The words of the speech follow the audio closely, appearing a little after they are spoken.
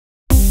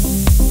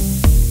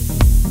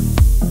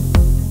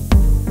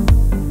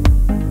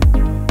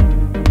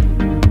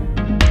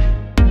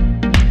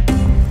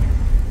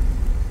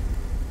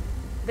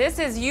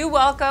This is You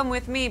Welcome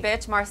with me,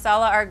 bitch,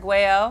 Marcella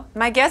Arguello.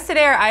 My guests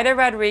today are Aida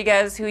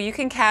Rodriguez, who you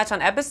can catch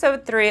on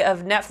episode 3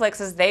 of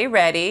Netflix's They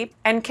Ready,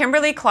 and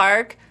Kimberly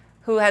Clark,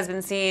 who has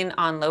been seen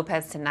on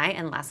Lopez Tonight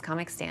and Last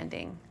Comic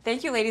Standing.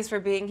 Thank you, ladies, for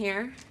being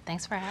here.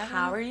 Thanks for having me.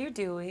 How are you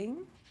doing?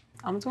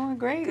 I'm doing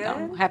great. Good.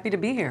 I'm happy to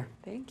be here.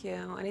 Thank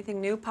you.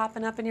 Anything new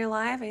popping up in your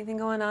life? Anything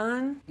going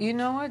on? You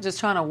know what? Just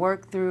trying to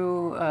work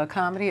through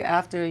comedy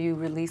after you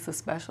release a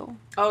special.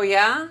 Oh,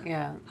 yeah?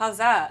 Yeah. How's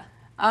that?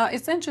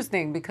 It's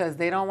interesting because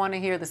they don't want to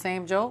hear the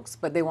same jokes,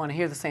 but they want to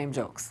hear the same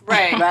jokes.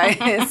 Right.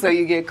 Right? So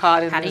you get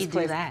caught in How do this you do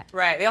place. that?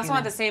 Right. They also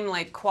want the same,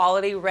 like,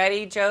 quality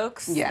ready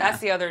jokes. Yeah. That's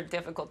the other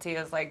difficulty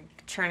is, like,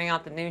 churning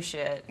out the new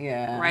shit.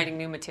 Yeah. Writing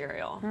new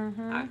material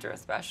after a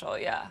special,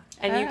 yeah.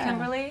 And you, Yeah.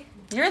 Kimberly?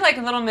 You're like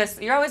a little miss,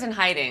 you're always in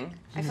hiding.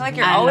 I feel like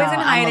you're I always know, in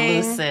hiding.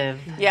 I'm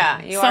elusive.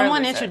 Yeah, you are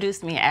Someone elusive.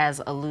 introduced me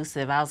as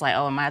elusive. I was like,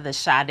 oh, am I the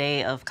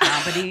Sade of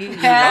comedy? Oh,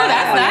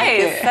 that's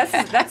nice.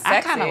 That's sexy. I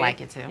kind of like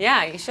it too.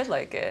 Yeah, you should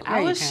like it. I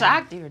you was can.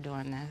 shocked you were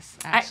doing this,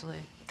 actually.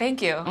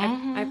 Thank you.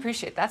 I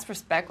appreciate it. That's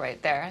respect right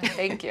there.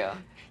 Thank you.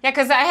 Yeah,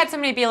 because I had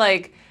somebody be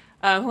like,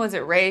 who was it,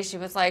 Ray? She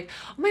was like,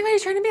 oh my God, you're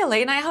trying to be a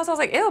late night host? I was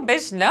like, ew,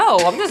 bitch, no.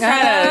 I'm just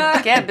trying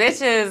to get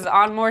bitches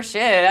on more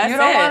shit. That's You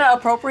don't it. want to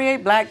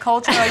appropriate black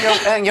culture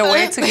on your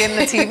way to getting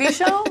a TV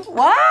show?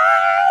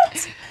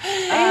 What?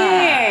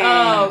 Hey.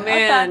 Oh, I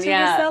man, thought you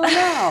yeah. were selling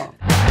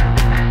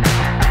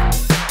out.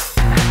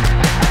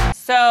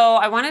 So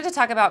I wanted to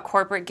talk about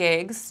corporate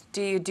gigs.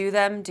 Do you do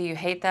them? Do you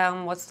hate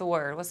them? What's the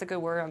word? What's a good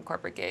word on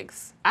corporate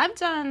gigs? I've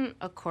done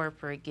a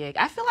corporate gig.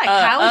 I feel like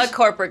college... A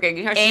corporate gig.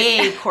 You know,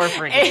 A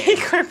corporate gig.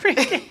 A corporate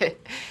gig.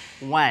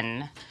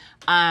 One.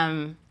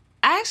 I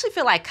actually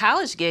feel like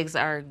college gigs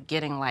are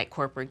getting like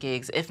corporate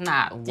gigs, if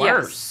not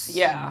worse. Yes.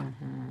 Yeah.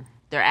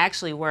 They're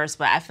actually worse,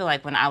 but I feel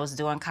like when I was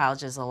doing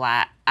colleges a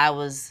lot, I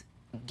was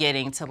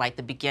getting to like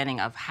the beginning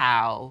of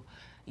how,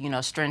 you know,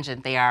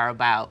 stringent they are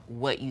about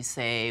what you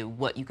say,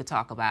 what you could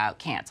talk about,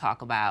 can't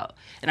talk about.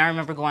 And I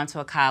remember going to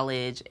a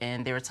college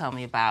and they were telling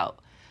me about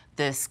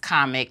this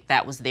comic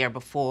that was there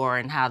before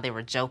and how they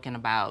were joking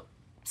about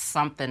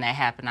something that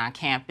happened on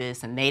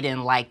campus and they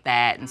didn't like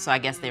that. And so I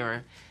guess they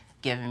were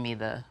giving me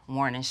the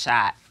warning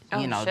shot,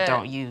 you know, shit.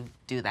 don't you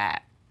do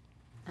that.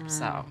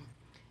 So.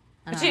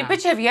 But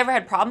have you ever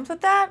had problems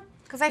with that?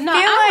 Because I No,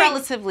 feel I'm like,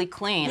 relatively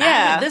clean.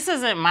 Yeah. This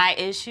isn't my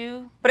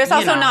issue. but it's you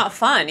also know. not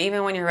fun,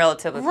 even when you're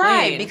relatively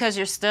Right, clean. because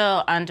you're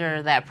still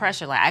under that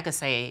pressure. Like, I could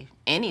say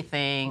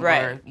anything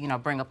Right. or, you know,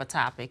 bring up a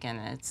topic and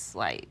it's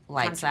like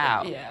lights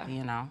out, yeah.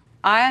 you know.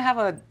 I have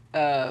a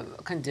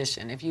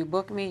condition. If you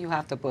book me, you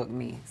have to book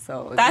me.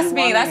 So if That's you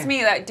me. want That's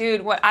me. That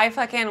dude. What I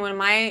fucking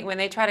when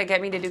they try to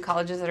get me to do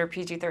colleges that are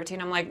PG-13,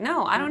 I'm like,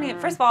 no, I don't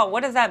need. First of all,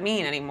 what does that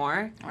mean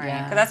anymore?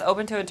 Yeah. Because that's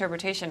open to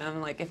interpretation.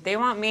 I'm like, if they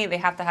want me, they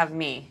have to have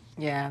me.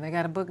 Yeah, they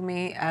got to book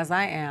me as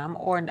I am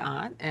or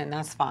not, and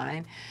that's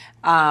fine.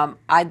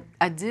 I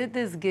did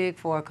this gig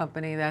for a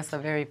company that's a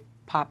very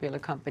popular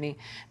company,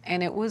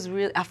 and it was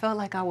really, I felt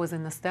like I was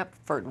in the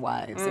Stepford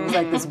Wives. It was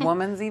like this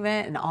women's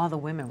event, and all the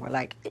women were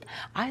like,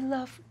 I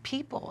love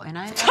people, and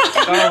I love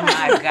Oh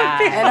my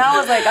God. and I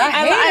was like, I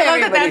hate I love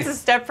that everybody.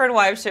 that's a Stepford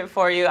Wives shit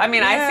for you. I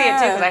mean, I see it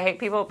too Yeah. because I hate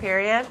people.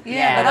 Period.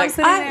 Yeah, But but I'm like,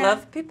 sitting I there-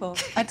 love people.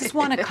 I just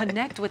want to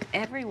connect with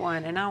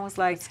everyone, and I was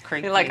like,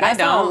 creepy. You're like, I that's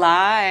a don't.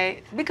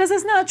 lie, because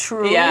it's not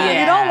true. Yeah.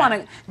 You don't want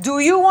to. Do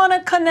you want to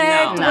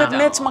connect No, with no.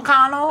 Mitch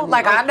McConnell?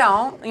 Like I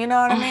don't. You know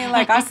what I mean?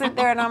 Like I sit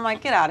there and I'm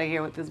like, get out of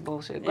here with this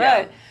bullshit.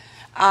 Yeah.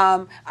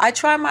 But I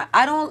try my.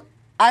 I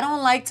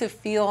don't like to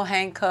feel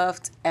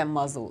handcuffed and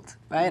muzzled.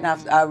 Right? And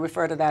I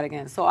refer to that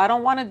again. So I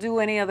don't want to do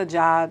any other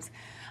jobs.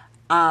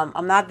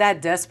 I'm not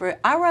that desperate.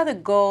 I'd rather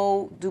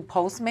go do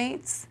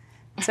Postmates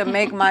to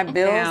make my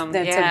bills Damn,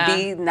 than yeah. to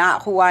be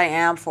not who I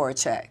am for a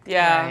check.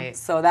 Yeah. Right.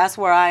 So that's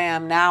where I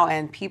am now,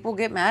 and people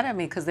get mad at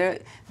me because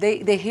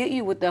they hit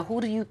you with the "Who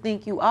do you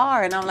think you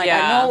are?" and I'm like,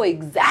 Yeah. I know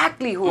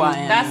exactly who I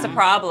am. That's the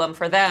problem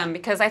for them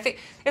because I think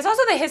it's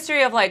also the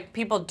history of like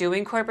people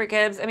doing corporate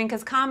gigs. I mean,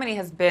 because comedy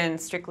has been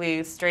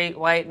strictly straight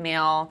white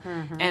male,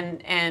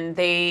 and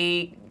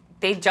they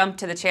jump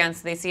to the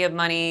chance they see a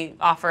money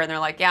offer and they're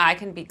like, yeah, I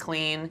can be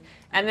clean.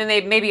 And then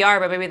they maybe are,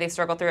 but maybe they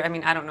struggle through it. I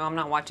mean, I don't know. I'm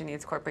not watching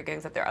these corporate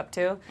gigs that they're up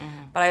to,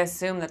 but I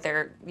assume that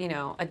they're, you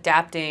know,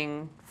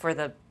 adapting for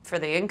the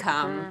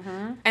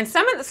income. And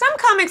some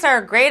comics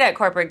are great at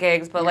corporate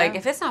gigs, but like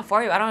if it's not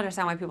for you, I don't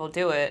understand why people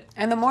do it.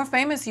 And the more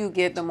famous you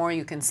get, the more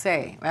you can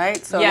say,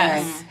 right? So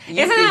Yes. then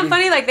you Isn't can that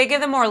funny? Like they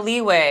give them more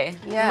leeway.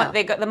 Yeah.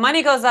 The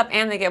money goes up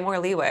and they get more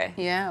leeway.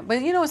 Yeah,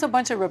 but you know, it's a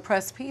bunch of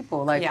repressed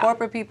people, like Yeah.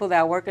 corporate people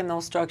that work in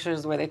those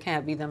structures where they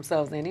can't be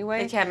themselves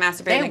anyway. They can't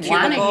masturbate They in the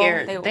want to cubicle.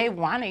 hear. They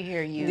want to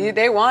hear you.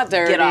 They want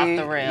dirty. Get off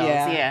the rails,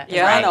 yeah. 'Cause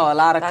Yeah. I know a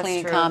lot of That's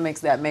clean true.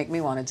 comics that make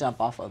me want to jump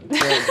off of the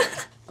building.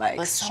 Like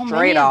But so straight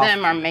many off. of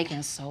them are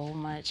making so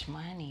much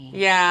money.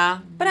 Yeah,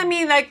 but I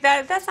mean, like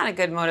that's not a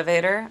good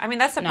motivator. I mean,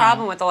 that's the No.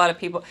 problem with a lot of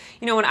people.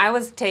 You know, when I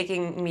was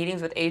taking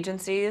meetings with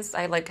agencies,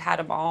 I like had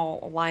them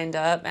all lined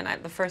up, and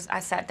I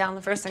sat down.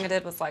 The first thing I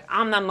did was like,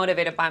 I'm not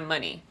motivated by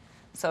money.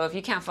 So if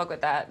you can't fuck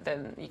with that,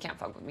 then you can't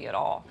fuck with me at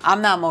all.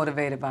 I'm not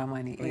motivated by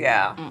money either.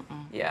 Yeah.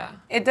 Yeah.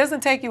 It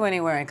doesn't take you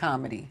anywhere in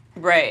comedy.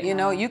 Right. You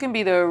know, you can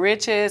be the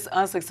richest,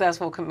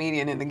 unsuccessful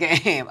comedian in the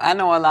game. I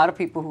know a lot of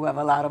people who have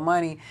a lot of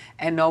money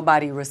and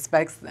nobody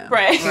respects them.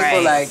 Right.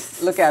 People like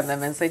look at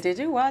them and say, "Did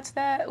you watch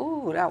that?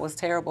 Ooh, that was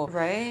terrible."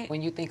 Right.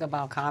 When you think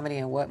about comedy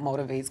and what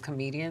motivates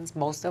comedians,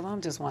 most of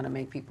them just want to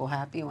make people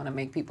happy, want to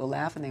make people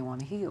laugh, and they want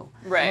to heal.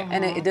 Right.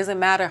 And it doesn't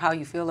matter how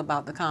you feel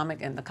about the comic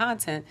and the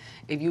content.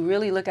 If you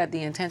really look at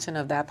the intention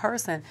of that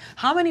person,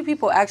 how many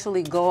people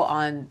actually go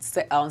on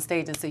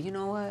stage and say, "You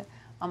know what?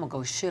 I'm gonna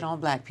go shit on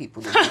black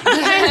people today."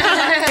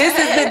 This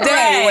is the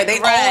day where they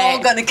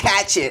all gonna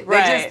catch it.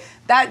 Right.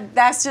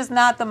 That's just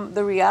not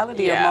the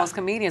reality of most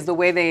comedians. The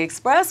way they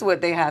express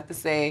what they have to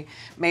say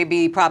may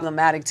be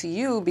problematic to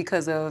you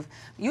because of,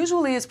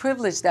 usually it's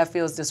privilege that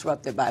feels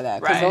disrupted by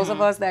that. Because those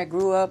of us that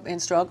grew up in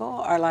struggle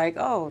are like,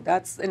 oh,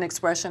 that's an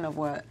expression of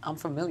what I'm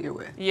familiar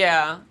with.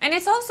 Yeah. And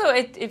it's also,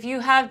 if you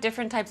have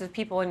different types of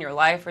people in your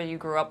life or you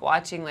grew up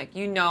watching, like,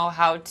 you know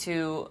how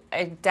to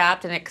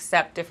adapt and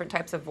accept different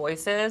types of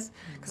voices.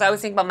 Because I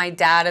always think about my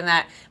dad, and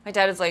that my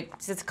dad is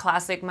like this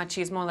classic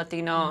machismo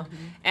Latino,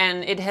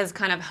 and it has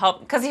kind of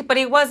helped. But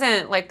he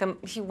wasn't like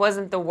he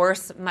wasn't the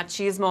worst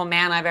machismo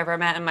man I've ever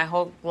met in my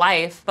whole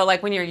life. But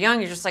like when you're young,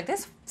 you're just like,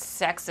 this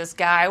sexist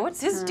guy,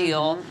 what's his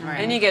deal?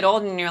 Right. And you get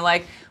old and you're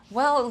like,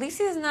 well, at least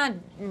he's not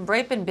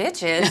raping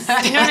bitches.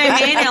 You know what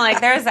I mean? And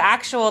like there's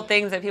actual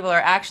things that people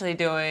are actually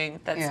doing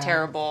that's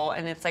terrible,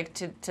 and it's like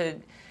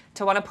to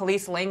want to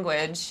police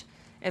language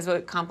is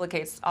what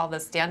complicates all the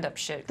stand-up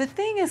shit. The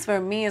thing is, for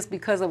me, is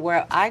because of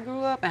where I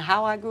grew up and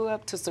how I grew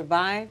up to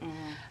survive.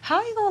 How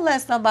are you gonna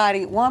let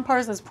somebody, one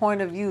person's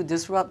point of view,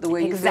 disrupt the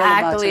way you feel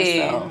about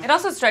yourself? It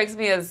also strikes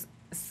me as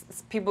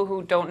people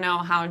who don't know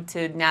how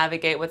to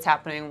navigate what's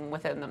happening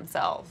within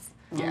themselves.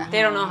 Yeah.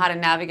 They don't know how to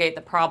navigate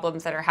the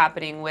problems that are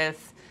happening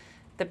with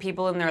the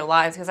people in their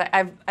lives. Because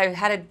I've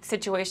had a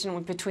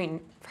situation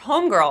between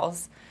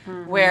homegirls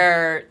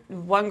where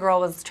one girl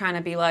was trying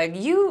to be like,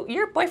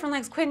 your boyfriend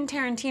likes Quentin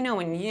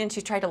Tarantino, and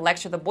she tried to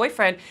lecture the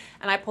boyfriend,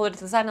 and I pulled her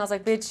to the side and I was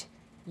like, bitch,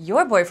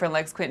 your boyfriend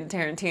likes Quentin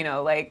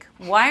Tarantino. Like,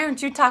 why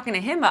aren't you talking to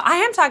him? I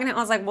am talking to him.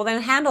 I was like, well,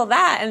 then handle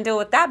that and deal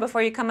with that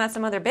before you come at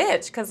some other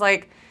bitch. Because,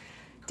 like,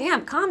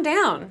 damn, calm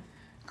down.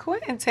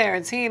 Quentin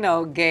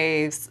Tarantino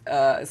gave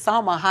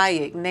Salma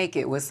Hayek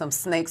naked with some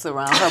snakes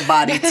around her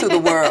body to the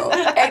world.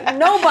 And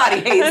nobody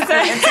hates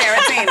Quentin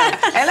Tarantino.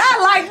 And I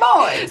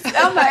like boys.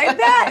 I'm like,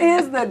 that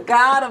is the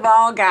god of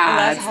all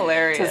gods. That's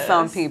hilarious. To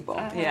some people.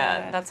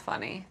 Yeah, that's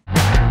funny.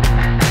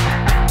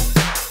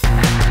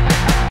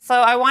 So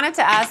I wanted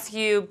to ask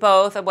you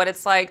both what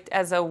it's like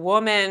as a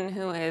woman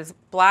who is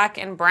black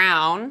and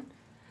brown,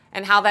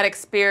 and how that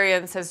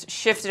experience has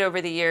shifted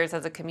over the years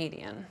as a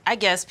comedian. I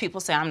guess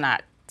people say I'm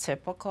not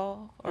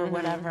typical or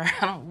whatever.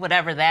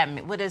 Whatever that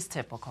means. What is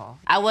typical?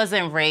 I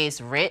wasn't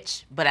raised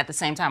rich, but at the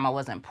same time I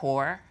wasn't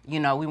poor. You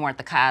know, we weren't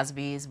the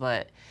Cosbys,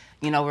 but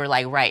you know, we were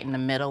like right in the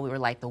middle. We were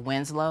like the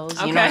Winslows.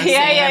 You know what I'm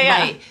saying? Yeah.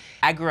 Like,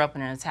 I grew up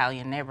in an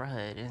Italian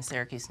neighborhood in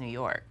Syracuse, New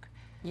York.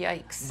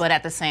 Yikes. But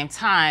at the same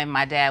time,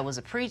 my dad was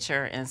a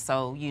preacher, and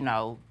so, you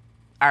know,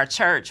 our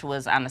church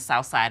was on the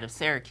south side of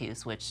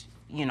Syracuse, which,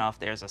 you know, if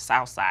there's a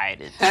south side,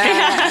 you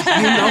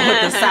know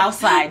what the south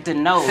side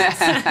denotes.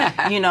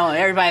 You know,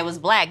 everybody was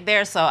black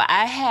there, so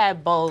I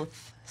had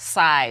both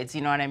sides,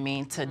 you know what I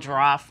mean, to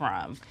draw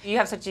from. You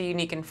have such a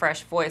unique and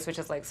fresh voice, which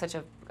is like such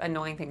an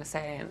annoying thing to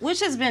say. Which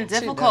has been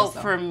difficult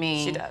for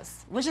me. She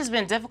does. Which has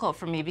been difficult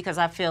for me because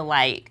I feel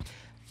like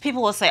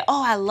people will say,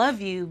 oh, I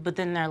love you, but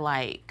then they're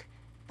like,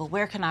 but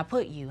where can I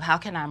put you? How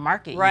can I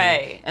market you?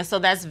 Right. And so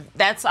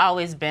that's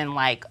always been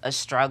like a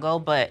struggle,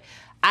 but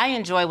I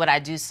enjoy what I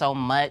do so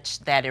much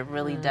that it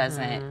really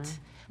doesn't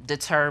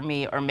deter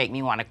me or make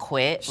me want to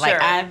quit. Sure.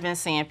 Like, I've been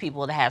seeing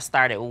people that have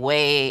started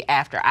way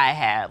after I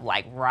have,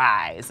 like,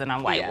 rise, and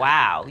I'm like,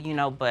 wow, you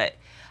know, but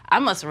I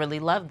must really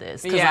love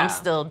this because I'm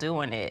still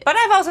doing it. But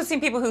I've also seen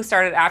people who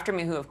started after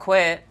me who have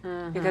quit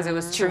because it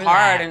was too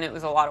hard and it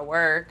was a lot of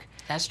work.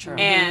 That's true.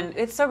 And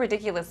it's so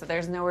ridiculous that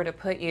there's nowhere to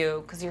put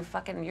you because you're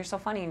so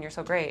funny and you're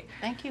so great.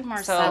 Thank you,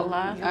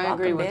 Marcella. So, I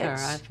agree with bitch.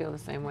 her. I feel the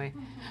same way.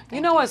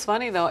 You know what's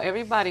funny though?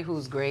 Everybody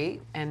who's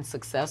great and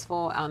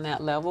successful on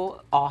that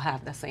level all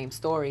have the same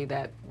story,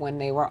 that when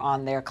they were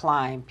on their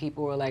climb,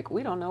 people were like,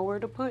 we don't know where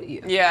to put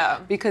you. Yeah.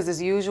 Because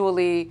it's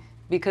usually,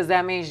 because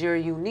that means you're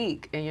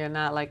unique and you're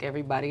not like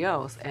everybody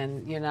else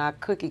and you're not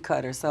cookie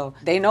cutter. So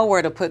they know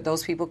where to put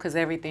those people because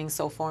everything's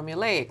so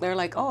formulaic. They're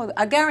like, oh,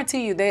 I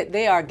guarantee you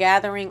they are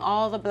gathering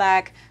all the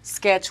black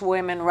sketch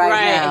women right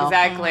now,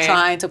 exactly.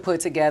 trying to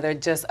put together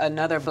just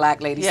another black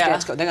lady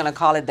sketch. They're gonna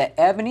call it the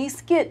Ebony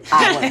Skit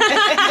Hour. You know what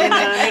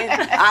I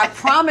mean? I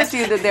promise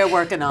you that they're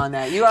working on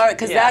that. You are,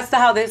 because that's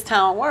how this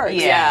town works.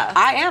 Yeah.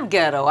 I am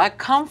ghetto. I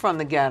come from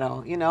the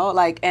ghetto, you know,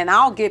 like, and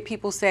I'll get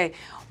people say,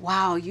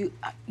 wow, you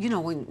know,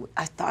 when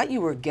I thought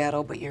you were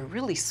ghetto, but you're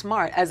really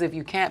smart, as if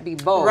you can't be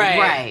both.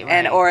 Right.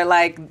 And or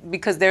like,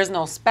 because there's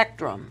no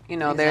spectrum, you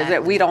know, there's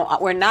that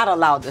we're not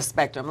allowed the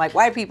spectrum. Like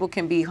white people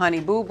can be Honey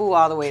Boo Boo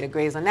all the way to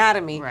Grey's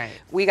Anatomy. Right.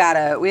 We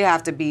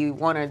have to be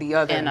one or the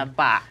other. In a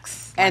box.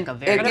 And like a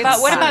very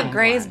what about one.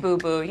 Grey's Boo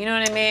Boo? You know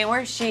what I mean?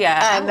 Where's she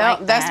at? I know,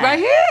 like that's that. right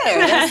here.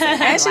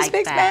 And she like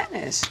speaks that.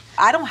 Spanish.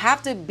 I don't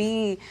have to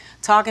be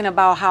talking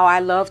about how I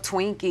love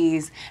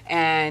Twinkies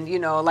and, you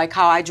know, like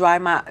how I draw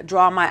my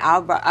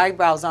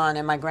eyebrows on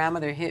and my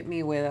grandmother hit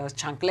me with a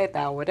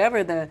chancleta or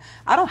whatever.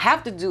 I don't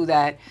have to do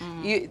that.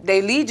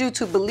 They lead you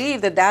to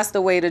believe that that's the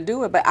way to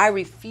do it, but I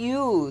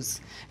refuse.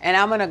 And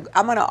I'm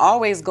gonna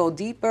always go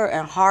deeper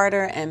and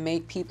harder and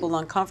make people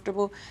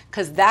uncomfortable,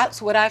 because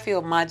that's what I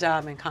feel my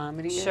job in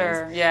comedy is.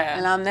 Sure, yeah.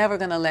 And I'm never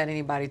gonna let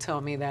anybody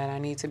tell me that I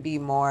need to be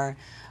more,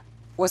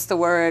 what's the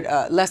word,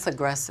 less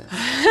aggressive.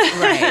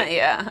 Right.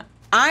 Yeah.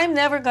 I'm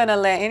never gonna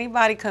let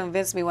anybody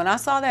convince me. When I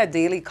saw that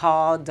Daily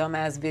Call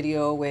dumbass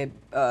video with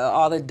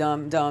all the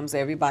dumbs,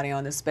 everybody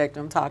on the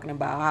spectrum talking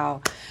about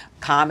how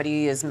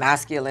comedy is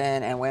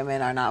masculine and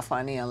women are not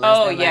funny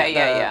unless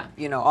yeah.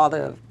 You know, all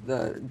the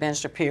Ben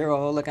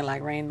Shapiro looking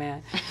like Rain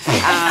Man.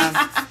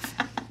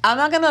 I'm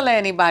not gonna let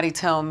anybody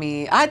tell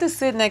me. I had to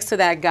sit next to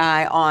that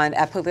guy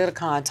at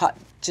Politicon,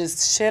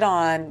 just shit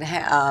on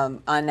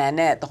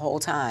Nanette the whole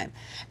time.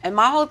 And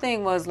my whole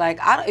thing was like,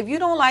 if you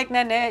don't like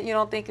Nanette, you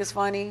don't think it's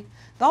funny,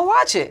 don't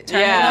watch it.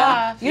 Turn it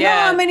off. You know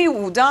how many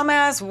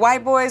dumbass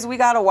white boys we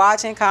gotta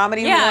watch in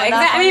comedy? Yeah,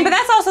 exactly. I mean, but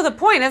that's also the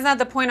point. Isn't that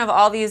the point of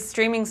all these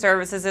streaming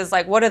services? Is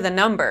like, what are the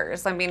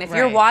numbers? I mean, if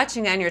you're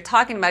watching it and you're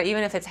talking about it,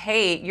 even if it's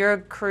hate, you're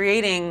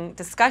creating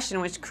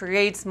discussion, which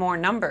creates more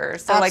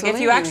numbers. So, like,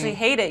 if you actually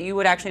hate it, you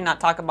would actually not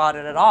talk about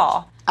it at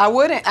all. I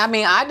wouldn't. I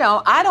mean, I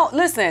don't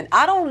listen.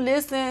 I don't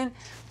listen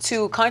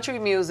to country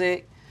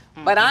music.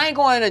 But I ain't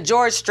going to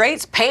George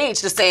Strait's page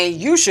to say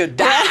you should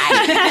die.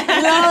 You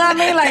know what I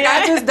mean? Like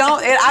I just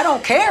don't. I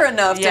don't care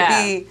enough to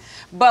be.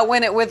 But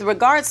with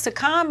regards to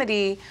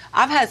comedy,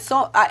 I've had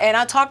and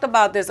I talked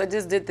about this. I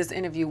just did this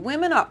interview.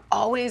 Women are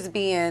always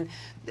being.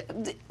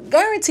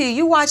 Guarantee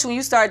you watch when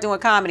you start doing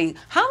comedy.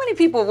 How many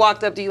people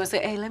walked up to you and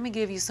said, "Hey, let me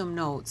give you some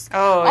notes"?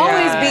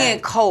 Always being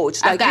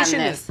coached. Like I've gotten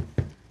this.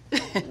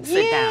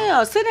 Sit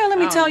down. Let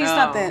me tell you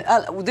something.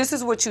 This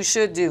is what you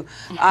should do.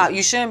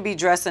 You shouldn't be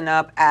dressing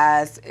up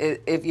as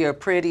if you're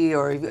pretty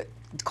or.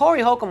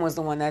 Corey Holcomb was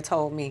the one that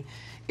told me,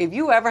 if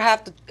you ever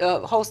have to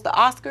host the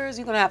Oscars,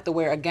 you're gonna have to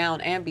wear a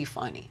gown and be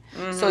funny.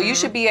 So you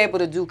should be able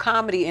to do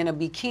comedy in a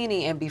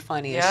bikini and be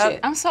funny as shit.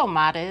 I'm so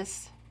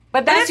modest.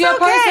 But that's your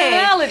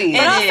personality.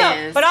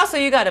 But also,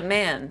 you got a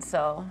man,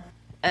 so.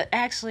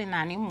 Actually,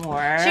 not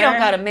anymore. She don't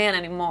got a man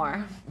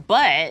anymore.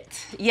 But,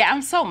 yeah,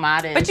 I'm so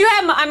modest. But you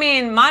have, I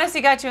mean,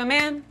 modesty got you a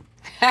man?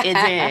 It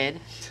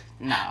did.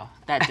 No,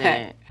 that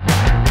didn't.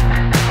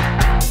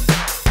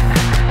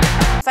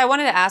 So I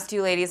wanted to ask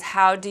you ladies,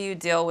 how do you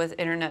deal with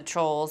internet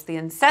trolls, the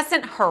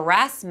incessant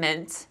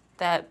harassment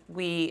that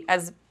we,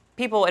 as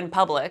people in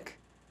public,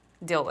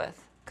 deal with?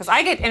 Because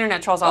I get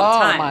internet trolls all the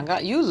time. Oh my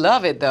God, you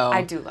love it though.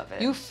 I do love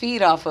it. You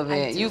feed off of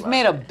it. You've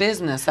made a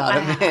business out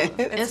of it.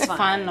 It's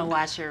fun to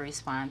watch your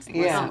responses.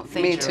 Yeah,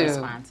 me too.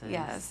 Responses.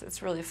 Yes,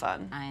 it's really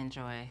fun. I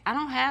enjoy. I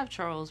don't have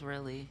trolls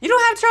really. You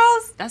don't have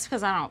trolls? That's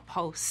because I don't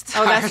post.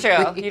 Oh, that's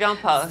true. You don't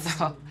post.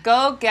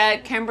 Go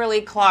get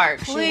Kimberly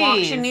Clark.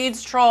 Please. She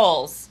needs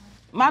trolls.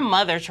 My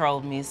mother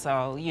trolled me,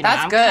 so you know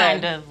That's I'm good.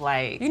 kind of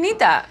like You need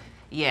that.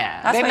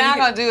 yeah. They're not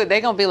gonna do it.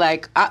 They're gonna be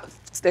like,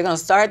 they're gonna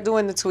start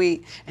doing the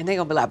tweet, and they're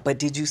gonna be like, "But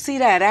did you see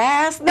that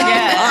ass?" No,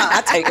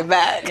 I take it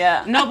back.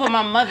 Yeah. No, but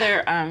my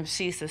mother,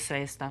 she used to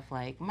say stuff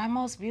like, "My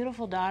most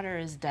beautiful daughter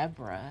is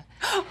Deborah,"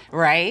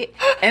 right?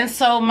 And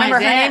so Remember,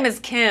 her name is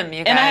Kim.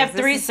 You guys. and I have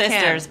This 3 is Kim.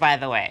 sisters, by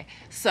the way.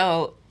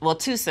 So, well,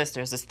 2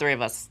 sisters. There's 3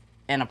 of us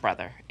and a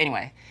brother.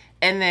 Anyway,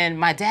 and then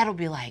my dad will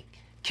be like,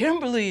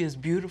 "Kimberly is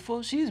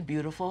beautiful. She's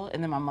beautiful,"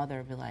 and then my mother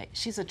would be like,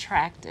 "She's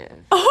attractive."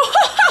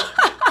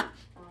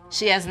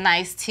 She has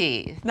nice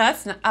teeth.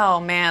 Oh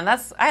man,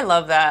 I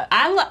love that.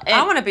 I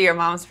want to be your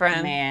mom's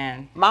friend.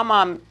 Man. My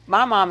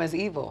mom is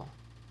evil.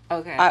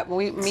 Okay. Your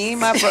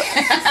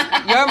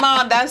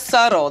mom, that's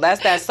subtle.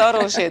 That's that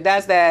subtle shit.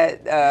 That's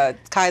that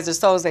Kaiser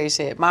Soze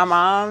shit. My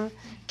mom,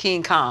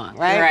 King Kong,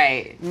 right?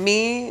 Right.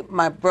 Me,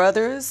 my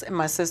brothers, and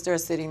my sister are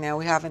sitting there.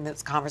 We're having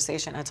this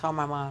conversation. I told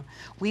my mom,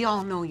 we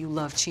all know you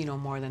love Chino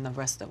more than the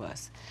rest of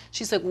us.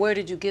 She's like, where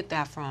did you get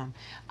that from?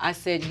 I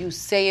said, you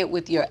say it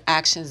with your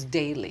actions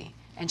daily.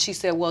 And she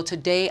said, well,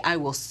 today I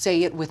will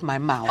say it with my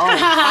mouth.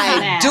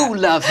 I do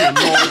love him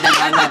more than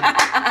I love him.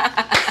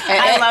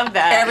 I love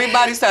that.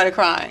 Everybody started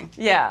crying.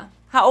 Yeah.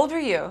 How old were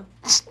you?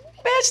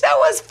 Bitch, that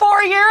was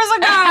 4 years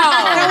ago.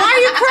 Then why are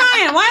you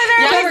crying? Why is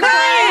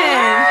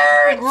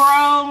everybody crying?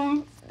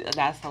 Grown.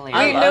 That's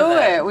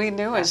hilarious. We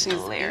knew it. She's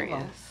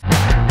hilarious.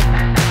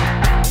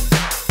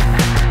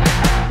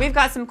 We've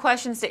got some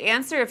questions to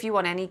answer. If you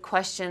want any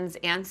questions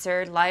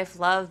answered, life,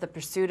 love, the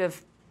pursuit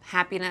of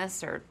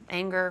happiness or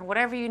anger,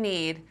 whatever you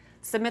need,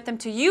 submit them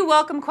to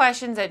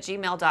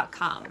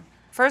YouWelcomeQuestions@gmail.com.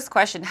 first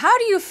question. How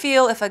do you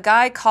feel if a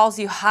guy calls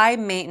you high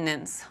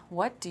maintenance?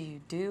 What do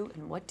you do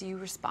and what do you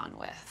respond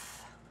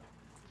with?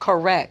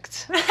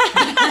 Correct.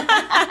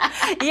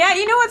 Yeah,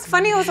 you know what's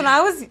funny was when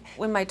I was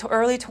in my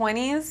early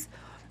 20s,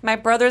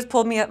 my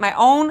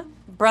own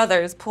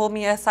brothers pulled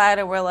me aside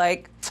and were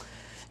like,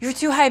 "You're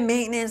too high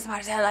maintenance,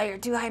 Marcella, you're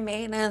too high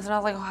maintenance." And I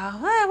was like,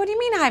 what do you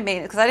mean high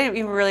maintenance? Because I didn't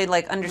even really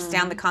like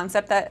understand the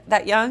concept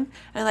that young.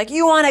 And like,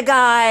 you want a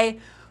guy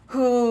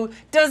who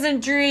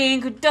doesn't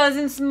drink, who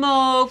doesn't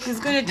smoke,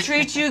 who's gonna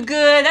treat you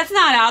good. That's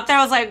not out there.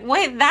 I was like,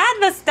 wait,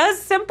 that's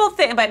simple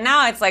thing. But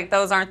now it's like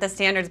those aren't the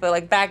standards. But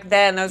like back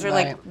then, those were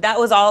like, that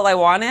was all I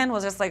wanted,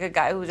 was just like a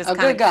guy who just a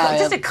good guy,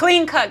 just a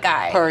clean cut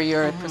guy. Per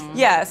your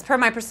Yes, per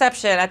my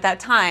perception at that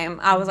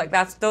time, I was like,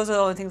 those are the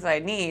only things that I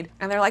need.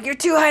 And they're like,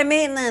 you're too high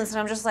maintenance. And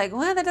I'm just like,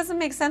 well, that doesn't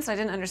make sense. I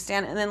didn't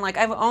understand it. And then like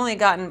I've only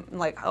gotten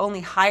like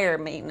only higher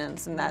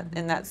maintenance in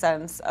that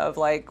sense of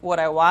like what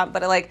I want.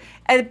 But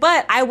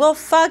but I will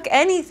fuck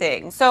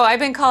anything. So I've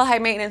been called high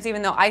maintenance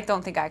even though I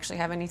don't think I actually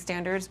have any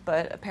standards,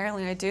 but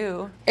apparently I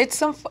do.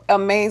 It's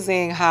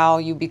amazing how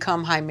you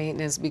become high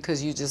maintenance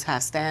because you just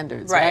have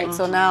standards, right?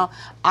 So now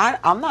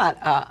I'm not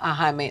a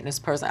high maintenance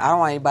person. I don't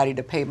want anybody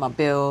to pay my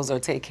bills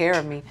or take care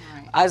of me.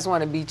 Right. I just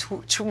want to be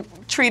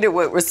treated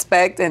with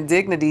respect and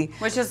dignity.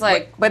 Which is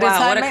like, but wow, it's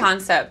what a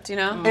concept, you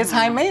know? It's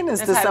high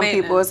maintenance to some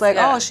people. It's like,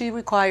 oh, she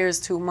requires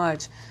too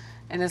much.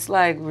 And it's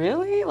like,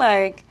 really?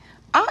 Like,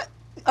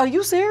 are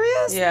you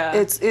serious?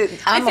 Yeah.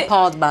 I'm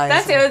appalled by it.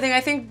 That's the other thing. I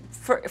think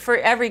for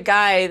every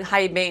guy,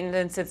 high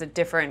maintenance is a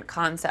different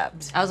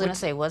concept. I was gonna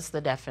say, what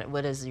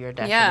is your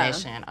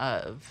definition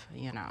of,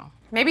 you know?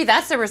 Maybe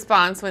that's the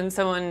response when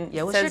someone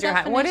says you're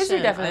high. What is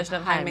your definition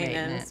of high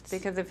maintenance?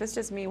 Because if it's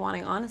just me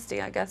wanting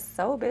honesty, I guess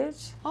so,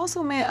 bitch.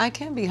 Also, man, I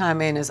can be high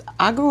maintenance.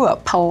 I grew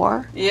up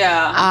poor.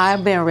 Yeah.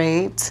 I've been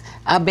raped.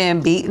 I've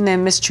been beaten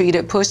and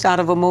mistreated, pushed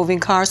out of a moving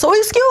car. So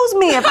excuse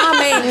me if I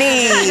may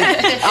need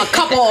a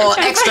couple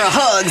extra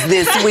hugs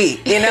this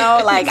week, you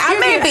know? Like, I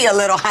may be a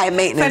little high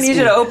maintenance. I need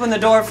you to open the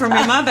door for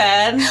me, my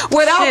bad.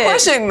 Without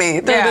pushing me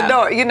through the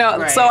door, you know?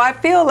 Right. So I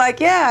feel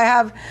like,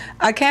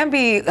 I can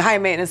be high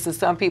maintenance to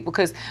some people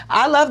because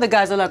I love the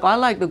guys that are like, oh, I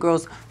like the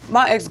girls.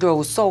 My ex-girl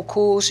was so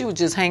cool. She would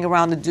just hang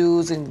around the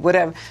dudes and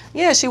whatever.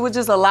 Yeah, she would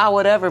just allow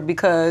whatever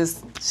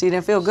because she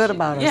didn't feel good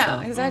about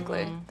herself. Yeah,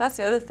 exactly. That's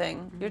the other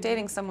thing. You're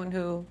dating someone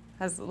who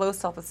has low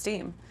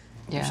self-esteem.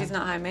 Yeah. If she's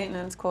not high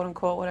maintenance, quote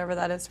unquote, whatever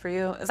that is for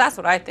you. That's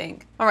what I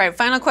think. All right,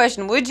 final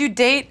question. Would you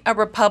date a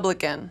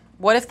Republican?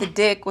 What if the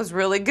dick was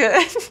really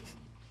good?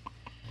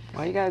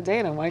 Why you gotta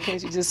date him? Why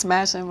can't you just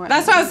smash him?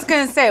 That's what I was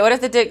gonna say. What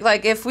if the dick,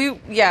 like, I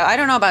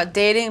don't know about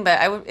dating,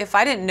 but if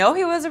I didn't know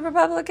he was a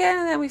Republican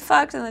and then we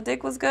fucked and the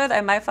dick was good,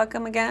 I might fuck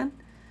him again.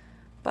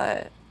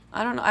 But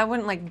I don't know. I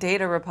wouldn't like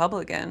date a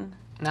Republican.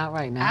 Not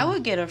right now. I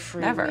would get a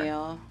free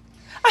meal.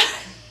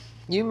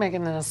 You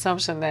making an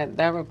assumption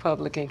that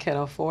Republican can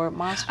afford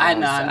monsters? I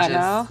know. I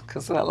know,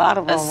 because a lot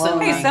of them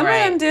won't. Hey, some of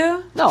them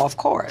do. No, of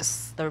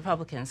course. The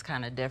Republican's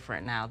kind of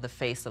different now. The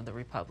face of the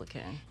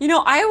Republican. You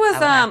know, it was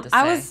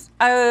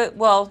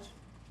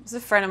a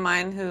friend of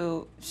mine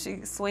who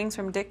she swings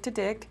from dick to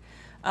dick,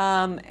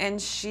 and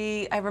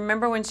I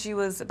remember when she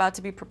was about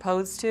to be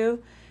proposed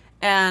to,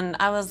 and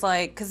I was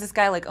like, because this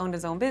guy like owned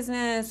his own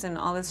business and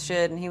all this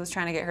shit, and he was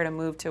trying to get her to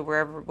move to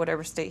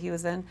whatever state he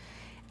was in.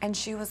 And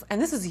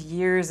and this was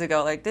years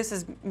ago, like this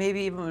is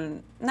maybe it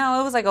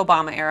was like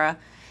Obama era.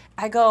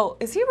 I go,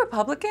 is he a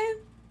Republican?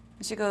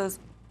 And she goes,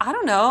 I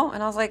don't know.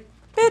 And I was like,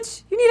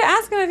 bitch, you need to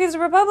ask him if he's a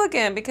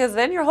Republican because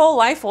then your whole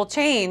life will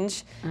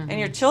change and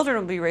your children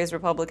will be raised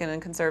Republican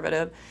and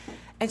conservative.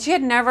 And she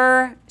had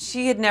never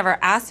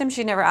asked him.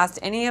 She never asked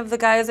any of the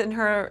guys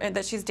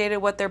that she's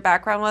dated what their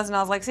background was. And I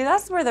was like, see,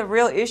 that's where the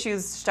real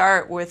issues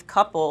start with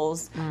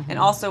couples and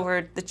also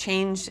where the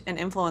change and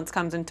influence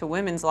comes into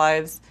women's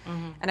lives.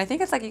 And I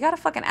think it's like, you got to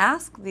fucking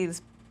ask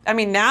these. I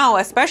mean, now,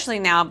 especially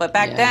now, but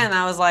back then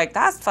I was like,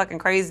 that's fucking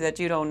crazy that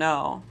you don't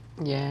know.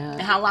 Yeah.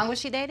 And how long was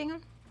she dating him?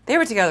 They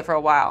were together for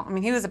a while. I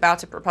mean, he was about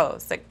to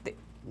propose.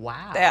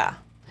 Wow. Yeah.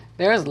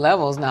 There's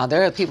levels now.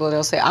 There are people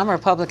that'll say, I'm a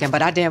Republican,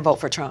 but I didn't vote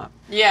for Trump.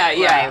 Yeah.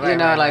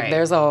 Right,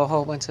 there's a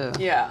whole bunch of...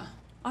 Yeah.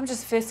 I'm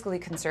just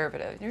fiscally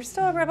conservative. You're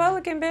still a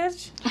Republican,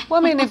 bitch. Well,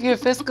 I mean, if you're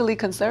fiscally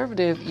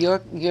conservative,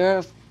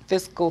 your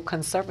fiscal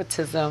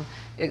conservatism,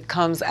 it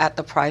comes at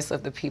the price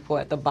of the people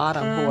at the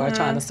bottom who are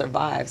trying to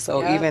survive.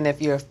 So even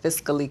if you're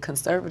fiscally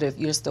conservative,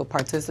 you're still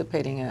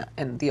participating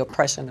in the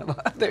oppression of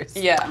others.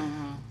 Yeah.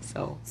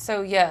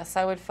 So yes,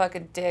 I would fuck a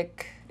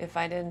dick if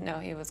I didn't know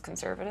he was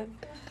conservative.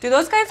 Do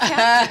those guys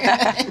count?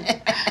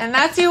 And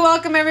that's You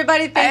Welcome,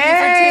 everybody. Thank you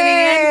for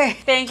tuning in.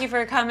 Thank you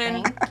for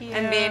coming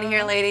and being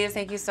here, ladies.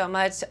 Thank you so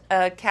much.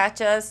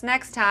 Catch us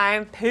next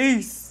time.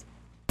 Peace.